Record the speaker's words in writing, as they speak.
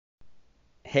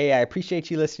Hey, I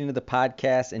appreciate you listening to the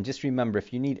podcast. And just remember,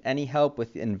 if you need any help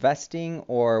with investing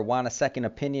or want a second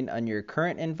opinion on your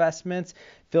current investments,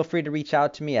 feel free to reach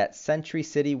out to me at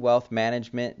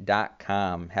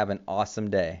centurycitywealthmanagement.com. Have an awesome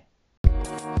day.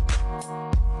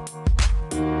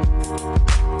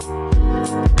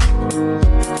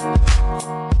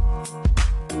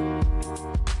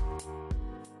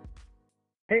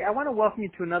 Hey, I want to welcome you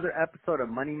to another episode of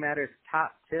Money Matters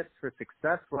Top Tips for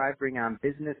Success, where I bring on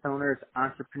business owners,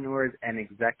 entrepreneurs, and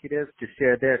executives to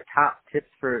share their top tips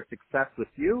for success with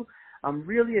you. I'm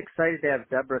really excited to have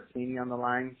Deborah Sweeney on the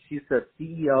line. She's the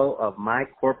CEO of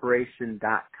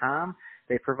mycorporation.com.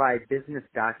 They provide business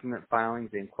document filings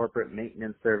and corporate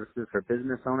maintenance services for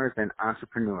business owners and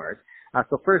entrepreneurs.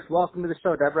 So first, welcome to the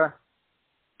show, Deborah.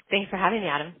 Thanks for having me,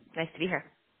 Adam. Nice to be here.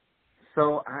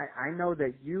 So I know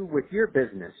that you, with your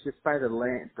business, just by the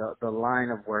line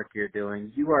of work you're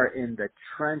doing, you are in the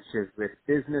trenches with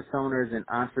business owners and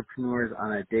entrepreneurs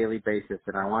on a daily basis,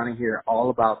 and I want to hear all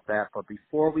about that. But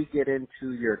before we get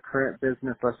into your current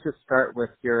business, let's just start with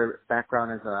your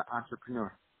background as an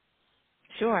entrepreneur.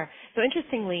 Sure. So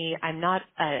interestingly, I'm not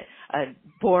a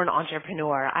born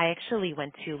entrepreneur. I actually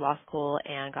went to law school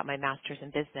and got my master's in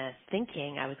business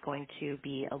thinking I was going to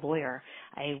be a lawyer.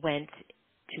 I went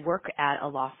to work at a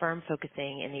law firm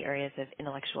focusing in the areas of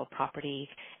intellectual property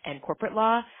and corporate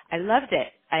law. I loved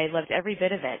it. I loved every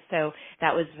bit of it. So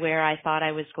that was where I thought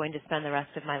I was going to spend the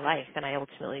rest of my life. And I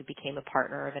ultimately became a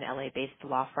partner of an LA-based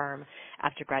law firm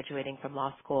after graduating from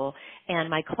law school. And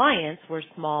my clients were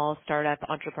small startup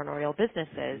entrepreneurial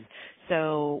businesses.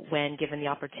 So when given the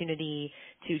opportunity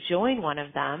to join one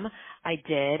of them, I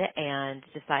did and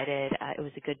decided it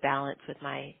was a good balance with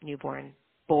my newborn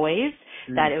boys,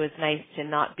 that it was nice to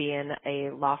not be in a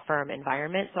law firm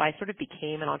environment. So I sort of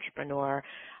became an entrepreneur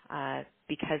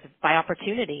because by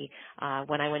opportunity.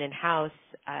 When I went in-house,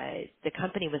 the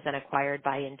company was then acquired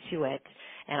by Intuit,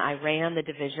 and I ran the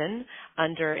division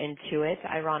under Intuit,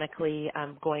 ironically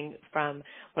going from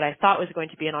what I thought was going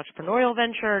to be an entrepreneurial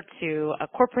venture to a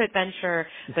corporate venture,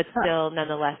 but still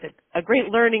nonetheless a great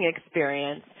learning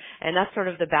experience. And that's sort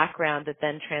of the background that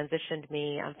then transitioned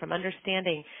me from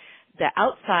understanding the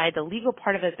outside, the legal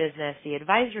part of a business, the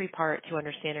advisory part, to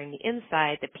understanding the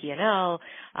inside, the P&L,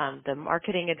 the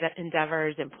marketing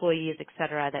endeavors, employees, et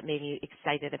cetera, that made me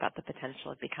excited about the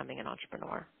potential of becoming an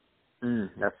entrepreneur.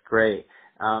 That's great.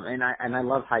 And I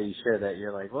love how you share that.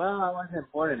 You're like, well, I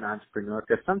wasn't born an entrepreneur,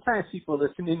 because sometimes people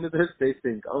listening to this, they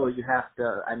think, oh, you have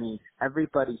to,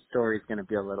 everybody's story is going to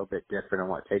be a little bit different on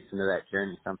what takes them to that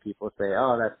journey. Some people say,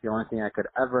 oh, that's the only thing I could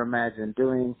ever imagine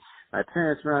doing. My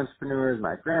parents were entrepreneurs,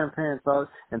 my grandparents,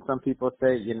 and some people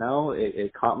say,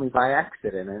 it caught me by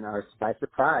accident or by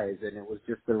surprise, and it was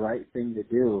just the right thing to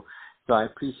do. So I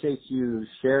appreciate you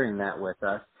sharing that with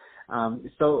us.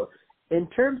 So in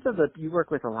terms of you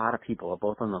work with a lot of people,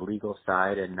 both on the legal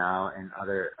side and now in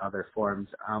other forms.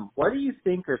 What do you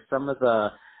think are some of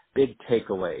the big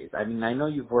takeaways? I know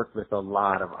you've worked with a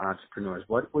lot of entrepreneurs.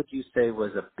 What would you say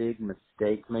was a big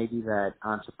mistake maybe that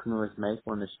entrepreneurs make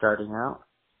when they're starting out?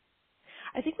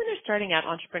 I think when they're starting out,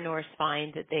 entrepreneurs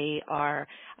find that they are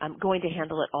going to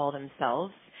handle it all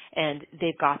themselves, and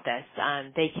they've got this.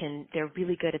 They're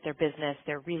really good at their business.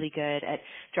 They're really good at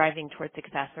driving towards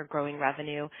success or growing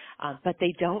revenue, but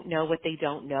they don't know what they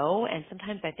don't know. And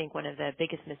sometimes I think one of the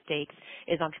biggest mistakes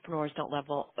is entrepreneurs don't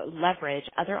leverage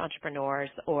other entrepreneurs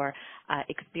or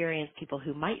experienced people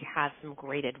who might have some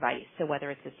great advice. So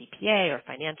whether it's a CPA or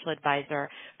financial advisor,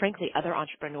 frankly, other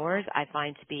entrepreneurs I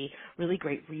find to be really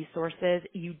great resources.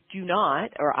 You do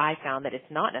not, or I found that it's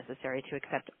not necessary to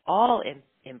accept all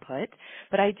input,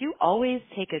 but I do always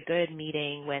take a good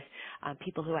meeting with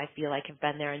people who I feel like have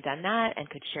been there and done that and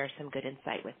could share some good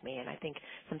insight with me. And I think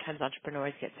sometimes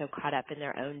entrepreneurs get so caught up in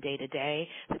their own day-to-day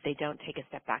that they don't take a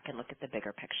step back and look at the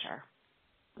bigger picture.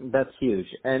 That's huge.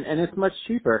 And it's much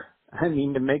cheaper.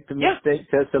 To make the mistake,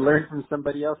 to learn from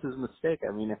somebody else's mistake.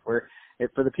 If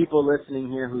for the people listening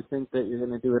here who think that you're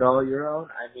going to do it all your own,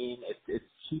 it's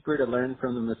cheaper to learn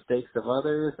from the mistakes of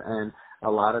others, and a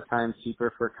lot of times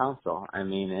cheaper for counsel.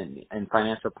 In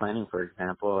financial planning, for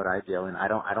example, what I deal in, I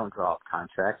don't draw up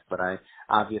contracts, but I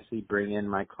obviously bring in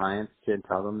my clients to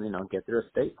tell them, get their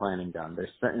estate planning done.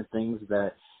 There's certain things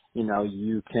that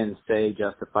you can say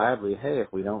justifiably, hey, if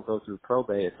we don't go through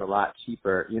probate, it's a lot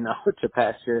cheaper, to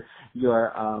pass your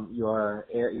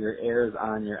heirs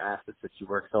on your assets that you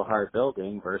work so hard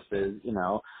building versus,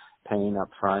 paying up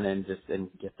front and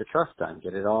get the trust done,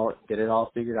 get it all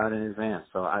figured out in advance.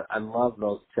 So I love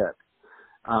those tips.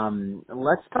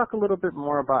 Let's talk a little bit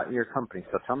more about your company.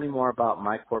 So tell me more about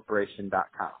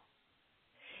mycorporation.com.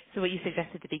 So what you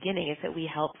suggested at the beginning is that we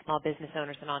help small business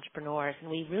owners and entrepreneurs, and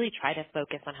we really try to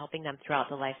focus on helping them throughout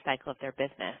the life cycle of their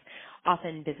business.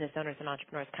 Often business owners and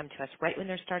entrepreneurs come to us right when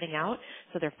they're starting out,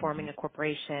 so they're forming a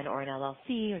corporation or an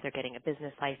LLC, or they're getting a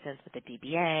business license with a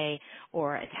DBA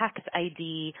or a tax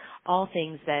ID, all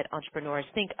things that entrepreneurs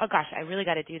think, oh gosh, I really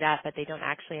got to do that, but they don't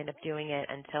actually end up doing it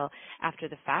until after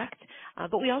the fact.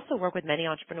 But we also work with many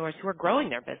entrepreneurs who are growing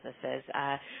their businesses.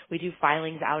 We do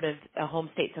filings out of a home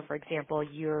state. So for example,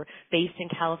 you're based in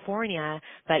California,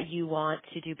 but you want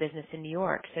to do business in New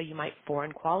York. So you might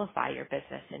foreign qualify your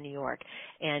business in New York.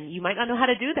 And you might not know how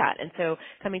to do that. And so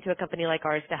coming to a company like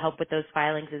ours to help with those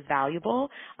filings is valuable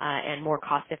and more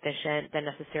cost efficient than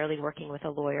necessarily working with a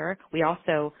lawyer. We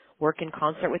also work in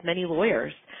concert with many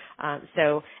lawyers.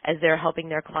 So as they're helping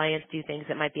their clients do things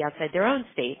that might be outside their own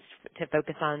states to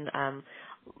focus on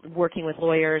working with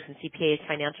lawyers and CPAs,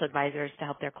 financial advisors to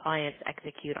help their clients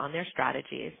execute on their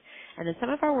strategies. And then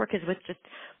some of our work is with just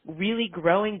really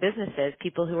growing businesses,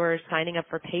 people who are signing up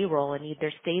for payroll and need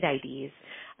their state IDs,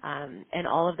 and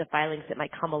all of the filings that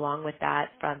might come along with that,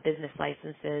 from business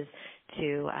licenses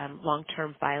to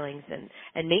long-term filings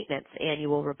and maintenance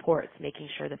annual reports, making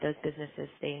sure that those businesses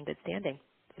stay in good standing.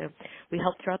 So we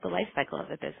help throughout the life cycle of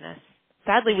a business.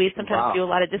 Sadly, we sometimes do a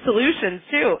lot of dissolutions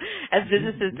too. As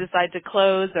businesses decide to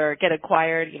close or get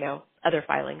acquired, other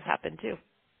filings happen too.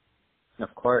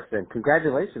 Of course, and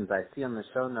congratulations. I see on the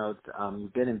show notes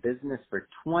you've been in business for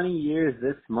 20 years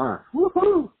this month.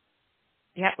 Woohoo!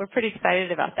 Yeah, we're pretty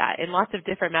excited about that. In lots of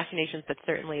different machinations, but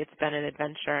certainly it's been an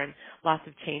adventure and lots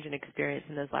of change and experience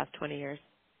in those last 20 years.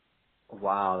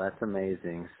 Wow, that's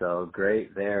amazing. So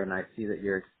great there, and I see that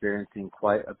you're experiencing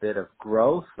quite a bit of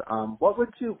growth. What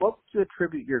would you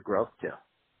attribute your growth to?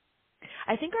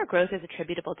 I think our growth is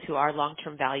attributable to our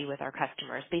long-term value with our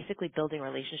customers, basically building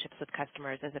relationships with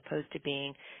customers as opposed to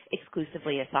being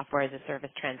exclusively a software as a service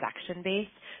transaction based.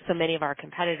 So many of our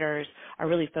competitors are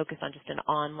really focused on just an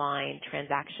online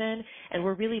transaction, and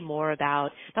we're really more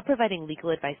about not providing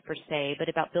legal advice per se, but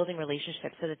about building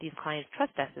relationships so that these clients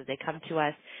trust us as they come to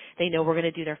us. They know we're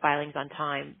going to do their filings on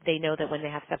time. They know that when they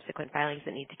have subsequent filings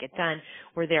that need to get done,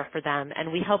 we're there for them,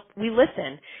 and we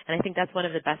listen. And I think that's one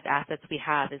of the best assets we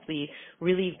have, is we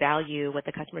really value what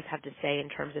the customers have to say in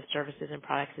terms of services and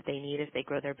products that they need as they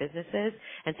grow their businesses.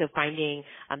 And so finding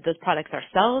those products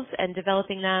ourselves and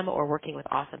developing them, or working with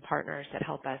awesome partners that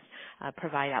help us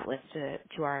provide outlets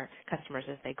to our customers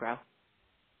as they grow.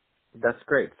 That's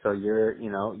great. So you're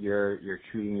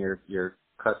treating your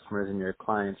customers and your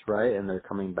clients right, and they're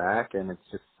coming back, and it's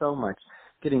just so much.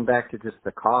 Getting back to just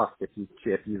the cost, if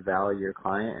you value your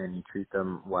client and you treat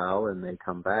them well and they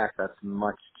come back, that's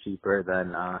much cheaper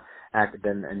than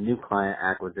a new client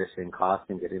acquisition cost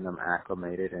and getting them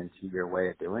acclimated into your way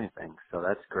of doing things. So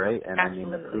that's great. And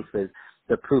Absolutely. I mean,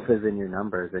 the proof is in your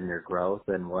numbers and your growth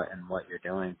and what you're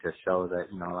doing to show that,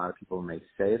 a lot of people may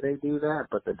say they do that,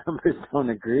 but the numbers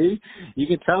don't agree. You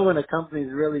can tell when a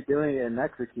company's really doing it and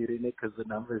executing it because the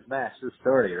numbers match the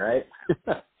story, right?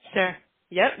 Sure.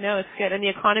 Yep, no, it's good. And the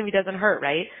economy doesn't hurt,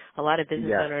 right? A lot of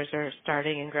business owners are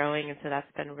starting and growing, and so that's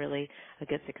been really a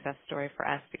good success story for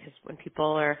us, because when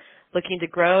people are looking to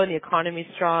grow and the economy's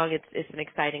strong, it's an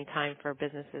exciting time for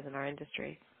businesses in our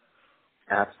industry.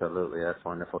 Absolutely, that's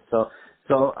wonderful. So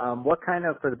what kind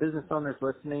of, for the business owners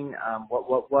listening,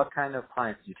 what kind of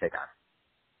clients do you take on?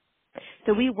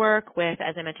 So we work with,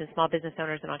 as I mentioned, small business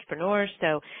owners and entrepreneurs.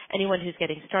 So anyone who's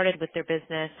getting started with their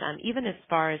business, even as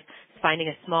far as finding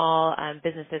a small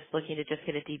business that's looking to just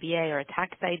get a DBA or a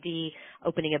tax ID,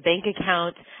 opening a bank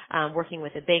account, working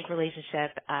with a bank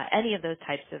relationship, any of those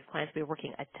types of clients. We're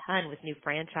working a ton with new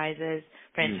franchisees.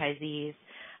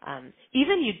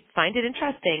 Even you'd find it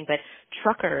interesting, but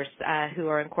truckers who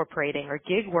are incorporating, or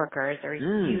gig workers, are a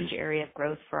huge area of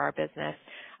growth for our business.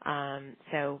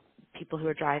 So people who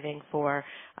are driving for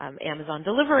Amazon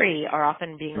delivery are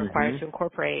often being required to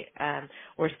incorporate.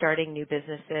 Or starting new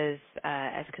businesses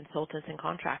as consultants and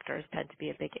contractors tend to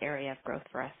be a big area of growth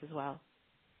for us as well.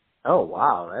 Oh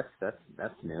wow,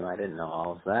 that's new. I didn't know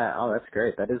all of that. Oh, that's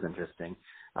great. That is interesting.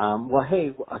 Well,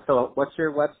 hey, so what's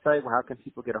your website? How can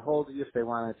people get a hold of you if they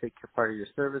want to take part of your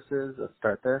services? Let's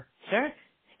start there. Sure.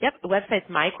 Yep, the website's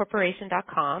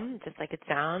mycorporation.com, just like it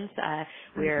sounds.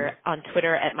 We're on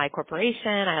Twitter at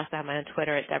mycorporation. I also have my own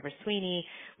Twitter at Deborah Sweeney.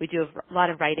 We do a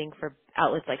lot of writing for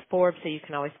outlets like Forbes, so you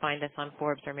can always find us on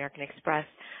Forbes or American Express,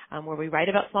 where we write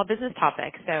about small business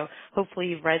topics. So hopefully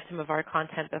you've read some of our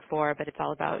content before, but it's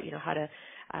all about, how to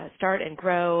start and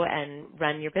grow and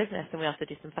run your business. And we also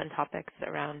do some fun topics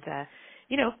around,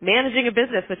 managing a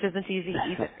business, which isn't easy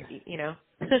either,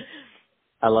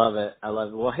 I love it. I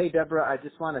love it. Well, hey, Deborah, I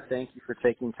just want to thank you for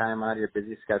taking time out of your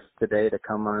busy schedule today to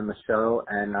come on the show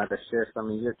and to share some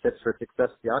of your tips for success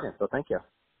to the audience. So thank you.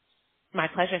 My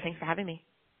pleasure. Thanks for having me.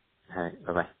 All right.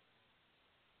 Bye-bye.